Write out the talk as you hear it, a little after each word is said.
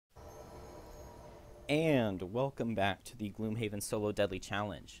And welcome back to the Gloomhaven Solo Deadly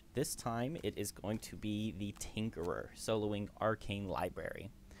Challenge. This time it is going to be the Tinkerer, soloing Arcane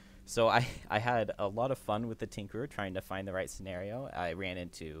Library. So I had a lot of fun with the Tinkerer trying to find the right scenario. I ran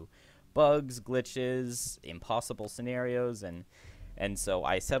into bugs, glitches, impossible scenarios, and so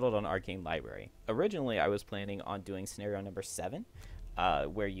I settled on Arcane Library. Originally I was planning on doing scenario number 7,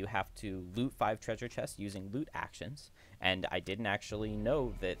 where you have to loot 5 treasure chests using loot actions. And I didn't actually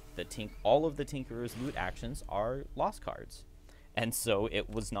know that all of the Tinkerer's loot actions are lost cards. And so it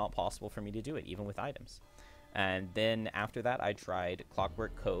was not possible for me to do it, even with items. And then after that, I tried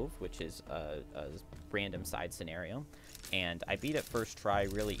Clockwork Cove, which is a random side scenario. And I beat it first try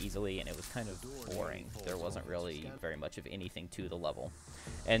really easily, and it was kind of boring. There wasn't really very much of anything to the level.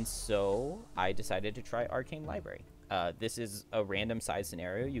 And so I decided to try Arcane Library. This is a random side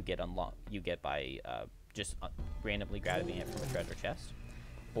scenario you get by just randomly grabbing it from a treasure chest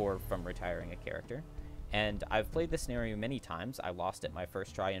or from retiring a character. And I've played this scenario many times. I lost it my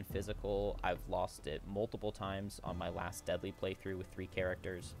first try in physical. I've lost it multiple times on my last deadly playthrough with 3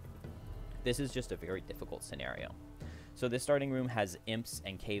 characters. This is just a very difficult scenario. So this starting room has imps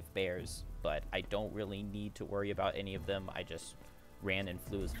and cave bears, but I don't really need to worry about any of them. I just ran and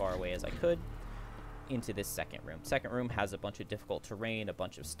flew as far away as I could into this second room. Second room has a bunch of difficult terrain, a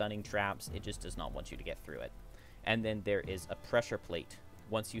bunch of stunning traps. It just does not want you to get through it. And then there is a pressure plate.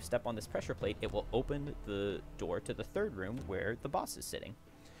 Once you step on this pressure plate, it will open the door to the third room where the boss is sitting.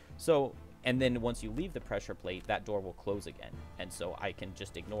 So, and then once you leave the pressure plate, that door will close again. And so I can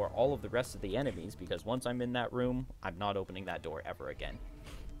just ignore all of the rest of the enemies, because once I'm in that room, I'm not opening that door ever again.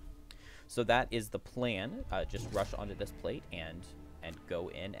 So that is the plan. Just rush onto this plate and go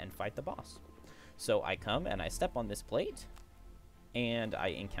in and fight the boss. So I come and I step on this plate, and I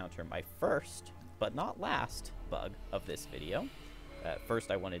encounter my first, but not last, bug of this video.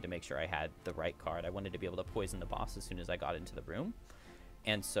 First, I wanted to make sure I had the right card. I wanted to be able to poison the boss as soon as I got into the room.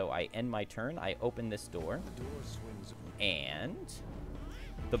 And so I end my turn, I open this door, and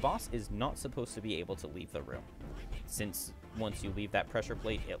the boss is not supposed to be able to leave the room. Since once you leave that pressure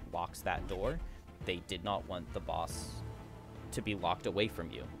plate, it locks that door. They did not want the boss to be locked away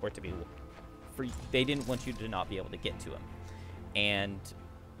from you, or to be they didn't want you to not be able to get to him. And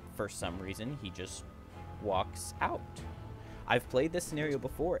for some reason, he just walks out. I've played this scenario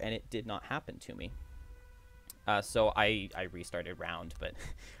before, and it did not happen to me. So I restarted round, but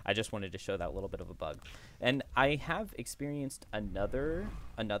I just wanted to show that little bit of a bug. And I have experienced another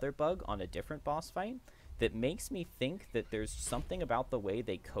bug on a different boss fight that makes me think that there's something about the way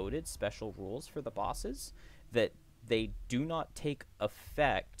they coded special rules for the bosses that they do not take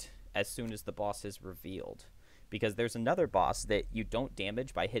effect as soon as the boss is revealed. Because there's another boss that you don't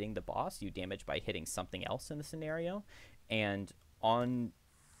damage by hitting the boss, you damage by hitting something else in the scenario. And on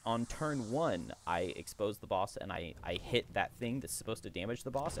turn 1, I exposed the boss, and I hit that thing that's supposed to damage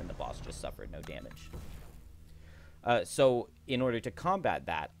the boss, and the boss just suffered no damage. So in order to combat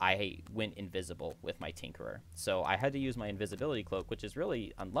that, I went invisible with my Tinkerer. So I had to use my invisibility cloak, which is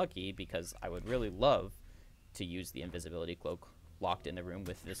really unlucky, because I would really love to use the invisibility cloak locked in the room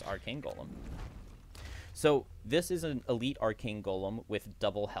with this Arcane Golem. So this is an elite Arcane Golem with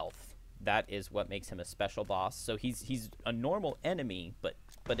double health. That is what makes him a special boss. So he's a normal enemy, but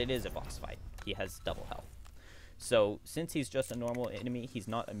it is a boss fight. He has double health. So since he's just a normal enemy, he's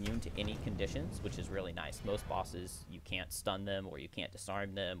not immune to any conditions, which is really nice. Most bosses, you can't stun them, or you can't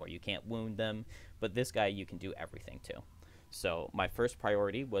disarm them, or you can't wound them. But this guy, you can do everything to. So my first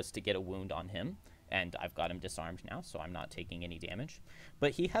priority was to get a wound on him, and I've got him disarmed now, so I'm not taking any damage.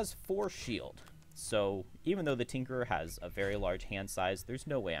 But he has 4 shield. So even though the Tinkerer has a very large hand size, there's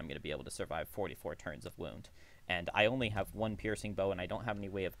no way I'm going to be able to survive 44 turns of wound. And I only have 1 piercing bow, and I don't have any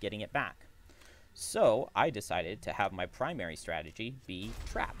way of getting it back. So I decided to have my primary strategy be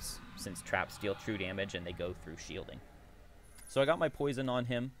traps, since traps deal true damage and they go through shielding. So I got my poison on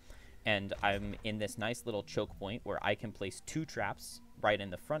him, and I'm in this nice little choke point where I can place 2 traps right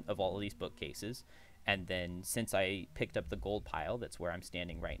in the front of all of these bookcases. And then since I picked up the gold pile, that's where I'm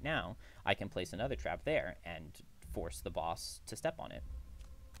standing right now, I can place another trap there and force the boss to step on it.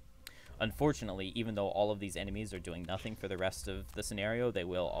 Unfortunately, even though all of these enemies are doing nothing for the rest of the scenario, they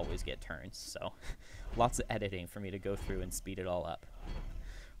will always get turns. So lots of editing for me to go through and speed it all up.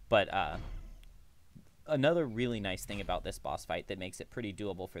 But another really nice thing about this boss fight that makes it pretty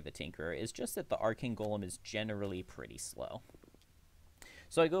doable for the Tinkerer is just that the Arcane Golem is generally pretty slow.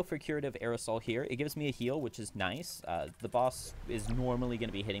 So I go for Curative Aerosol here. It gives me a heal, which is nice. The boss is normally going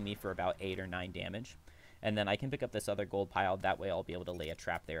to be hitting me for about 8 or 9 damage. And then I can pick up this other gold pile. That way I'll be able to lay a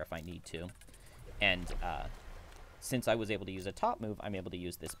trap there if I need to. And since I was able to use a top move, I'm able to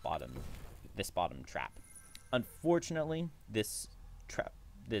use this bottom this bottom trap. Unfortunately, this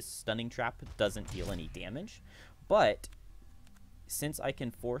stunning trap doesn't deal any damage, but since I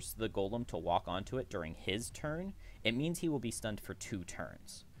can force the golem to walk onto it during his turn, it means he will be stunned for 2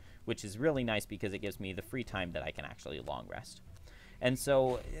 turns, which is really nice because it gives me the free time that I can actually long rest. And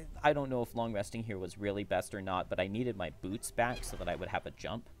so I don't know if long resting here was really best or not, but I needed my boots back so that I would have a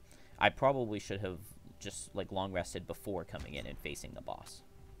jump. I probably should have just like long rested before coming in and facing the boss.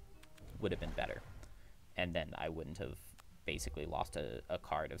 Would have been better. And then I wouldn't have basically lost a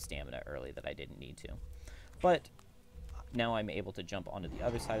card of stamina early that I didn't need to. But now I'm able to jump onto the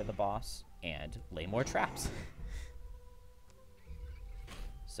other side of the boss and lay more traps.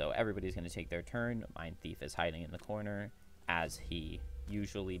 So everybody's going to take their turn. Mind Thief is hiding in the corner, as he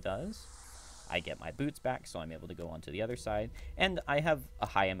usually does. I get my boots back, so I'm able to go onto the other side. And I have a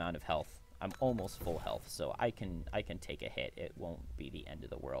high amount of health. I'm almost full health, so I can take a hit. It won't be the end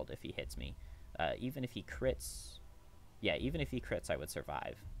of the world if he hits me. Even if he crits... Yeah, even if he crits, I would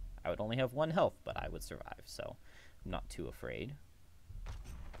survive. I would only have 1 health, but I would survive, so I'm not too afraid.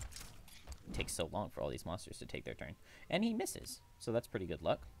 It takes so long for all these monsters to take their turn. And he misses, so that's pretty good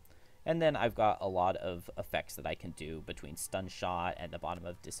luck. And then I've got a lot of effects that I can do between Stun Shot and the bottom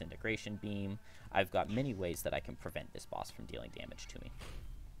of Disintegration Beam. I've got many ways that I can prevent this boss from dealing damage to me.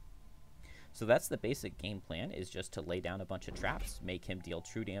 So that's the basic game plan, is just to lay down a bunch of traps, make him deal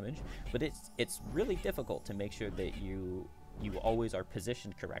true damage. But it's really difficult to make sure that you always are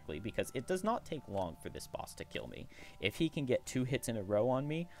positioned correctly, because it does not take long for this boss to kill me. If he can get 2 hits in a row on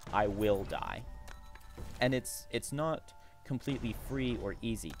me, I will die. And it's not completely free or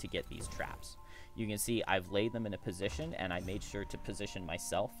easy to get these traps. You can see I've laid them in a position, and I made sure to position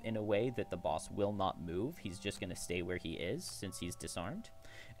myself in a way that the boss will not move. He's just going to stay where he is since he's disarmed.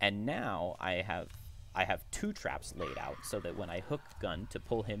 And now I have 2 traps laid out so that when I hook gun to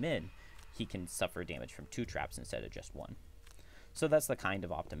pull him in, he can suffer damage from 2 traps instead of just 1. So that's the kind of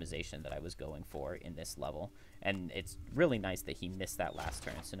optimization that I was going for in this level. And it's really nice that he missed that last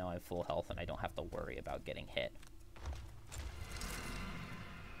turn, so now I have full health and I don't have to worry about getting hit.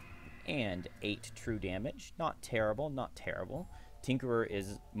 And 8 true damage. Not terrible, not terrible. Tinkerer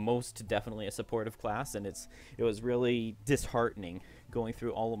is most definitely a supportive class, and it was really disheartening going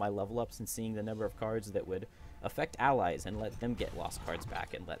through all of my level ups and seeing the number of cards that would affect allies and let them get lost cards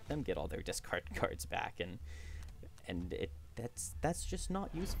back and let them get all their discard cards back, and that's just not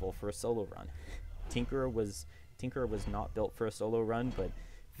useful for a solo run. Tinkerer was not built for a solo run, but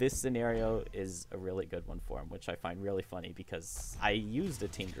this scenario is a really good one for him, which I find really funny because I used a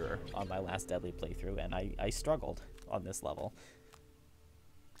Tinkerer on my last Deadly playthrough and I struggled on this level.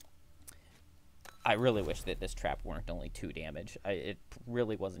 I really wish that this trap weren't only 2 damage. It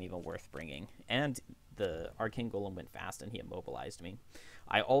really wasn't even worth bringing. And the Arcane Golem went fast and he immobilized me.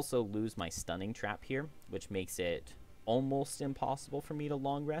 I also lose my stunning trap here, which makes it almost impossible for me to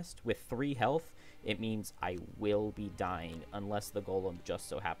long rest. With 3 health, it means I will be dying unless the Golem just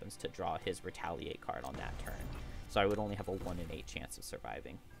so happens to draw his Retaliate card on that turn. So I would only have a 1 in 8 chance of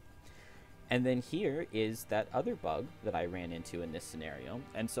surviving. And then here is that other bug that I ran into in this scenario.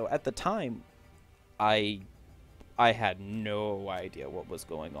 And so at the time, I had no idea what was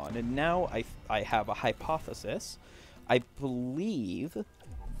going on. And now I have a hypothesis. I believe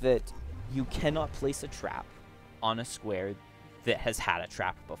that you cannot place a trap on a square that has had a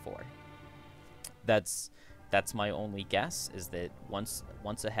trap before. That's my only guess, is that once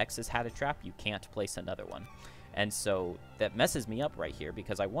a hex has had a trap, you can't place another one. And so that messes me up right here,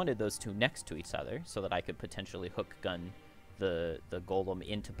 because I wanted those 2 next to each other so that I could potentially hook gun the golem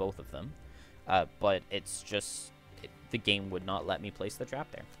into both of them. But it's just, the game would not let me place the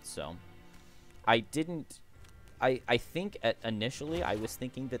trap there. So I think initially I was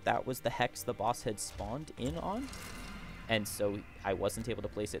thinking that was the hex the boss had spawned in on. And so I wasn't able to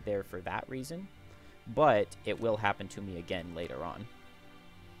place it there for that reason. But it will happen to me again later on.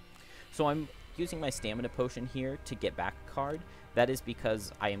 So I'm using my stamina potion here to get back a card. That is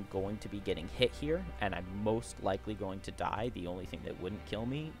because I am going to be getting hit here, and I'm most likely going to die. The only thing that wouldn't kill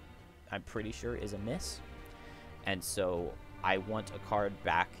me, I'm pretty sure, is a miss. And so I want a card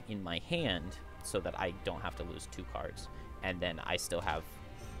back in my hand so that I don't have to lose 2 cards. And then I still have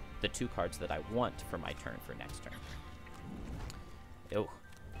the 2 cards that I want for my turn for next turn. Ew.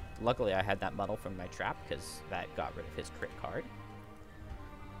 Luckily I had that muddle from my trap, because that got rid of his crit card.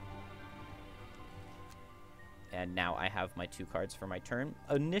 And now I have my 2 cards for my turn.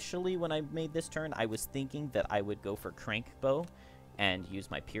 Initially, when I made this turn, I was thinking that I would go for Crank Bow and use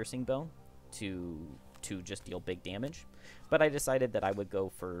my Piercing Bow to just deal big damage. But I decided that I would go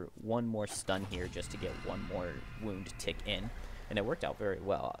for 1 more stun here just to get 1 more wound tick in. and it worked out very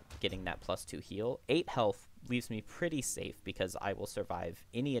well, getting that +2 heal. 8 health leaves me pretty safe because I will survive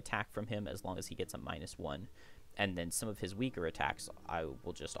any attack from him as long as he gets a -1, and then some of his weaker attacks I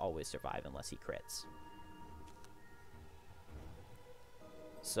will just always survive unless he crits.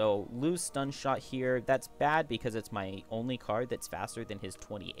 So lose stun shot here. That's bad because it's my only card that's faster than his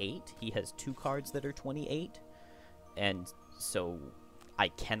 28. He has 2 cards that are 28, and so I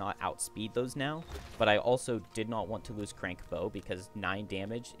cannot outspeed those now. But I also did not want to lose Crank Bow because 9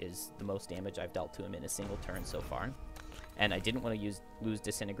 damage is the most damage I've dealt to him in a single turn so far. And I didn't want to lose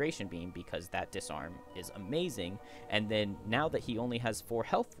Disintegration Beam because that disarm is amazing. And then now that he only has 4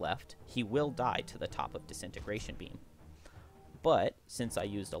 health left, he will die to the top of Disintegration Beam. But since I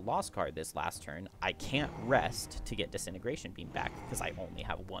used a lost card this last turn, I can't rest to get Disintegration Beam back because I only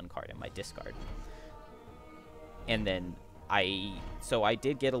have 1 card in my discard. And then so I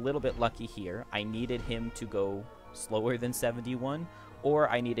did get a little bit lucky here. I needed him to go slower than 71, or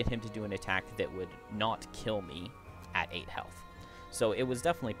I needed him to do an attack that would not kill me at 8 health. So it was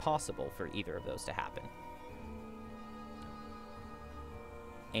definitely possible for either of those to happen.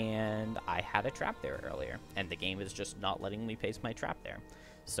 And I had a trap there earlier, and the game is just not letting me place my trap there.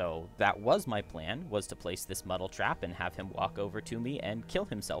 So that was my plan, was to place this muddle trap and have him walk over to me and kill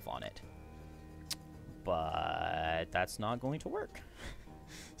himself on it. But that's not going to work.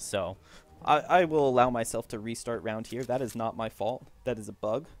 So I will allow myself to restart round here. That is not my fault. That is a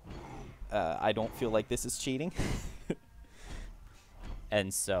bug. I don't feel like this is cheating.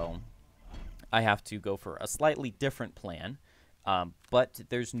 And so I have to go for a slightly different plan. But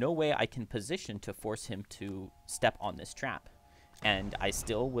there's no way I can position to force him to step on this trap. And I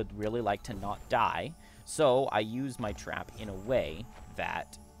still would really like to not die. So I use my trap in a way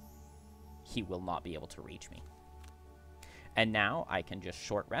that he will not be able to reach me. And now I can just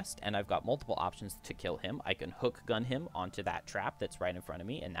short rest, and I've got multiple options to kill him. I can hook gun him onto that trap that's right in front of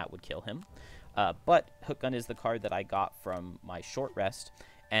me, and that would kill him. But hook gun is the card that I got from my short rest.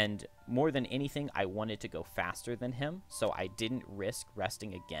 And more than anything, I wanted to go faster than him, so I didn't risk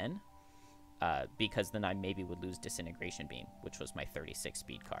resting again, because then I maybe would lose Disintegration Beam, which was my 36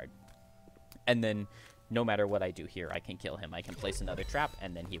 speed card. And then, no matter what I do here, I can kill him. I can place another trap,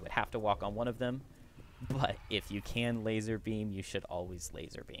 and then he would have to walk on one of them. But if you can laser beam, you should always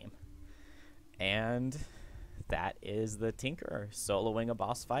laser beam. And that is the Tinkerer, soloing a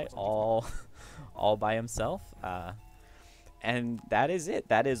boss fight all by himself. And that is it.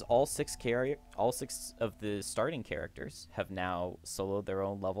 That is all 6 of the starting characters have now soloed their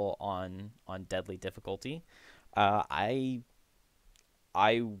own level on deadly difficulty.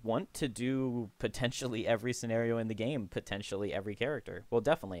 I want to do potentially every scenario in the game, potentially every character. Well,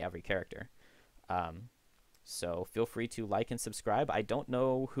 definitely every character. So feel free to like and subscribe. I don't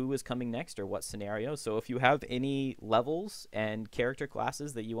know who is coming next or what scenario, so if you have any levels and character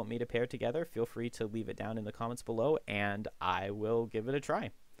classes that you want me to pair together, feel free to leave it down in the comments below, and I will give it a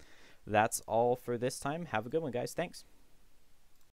try. That's all for this time. Have a good one, guys. Thanks.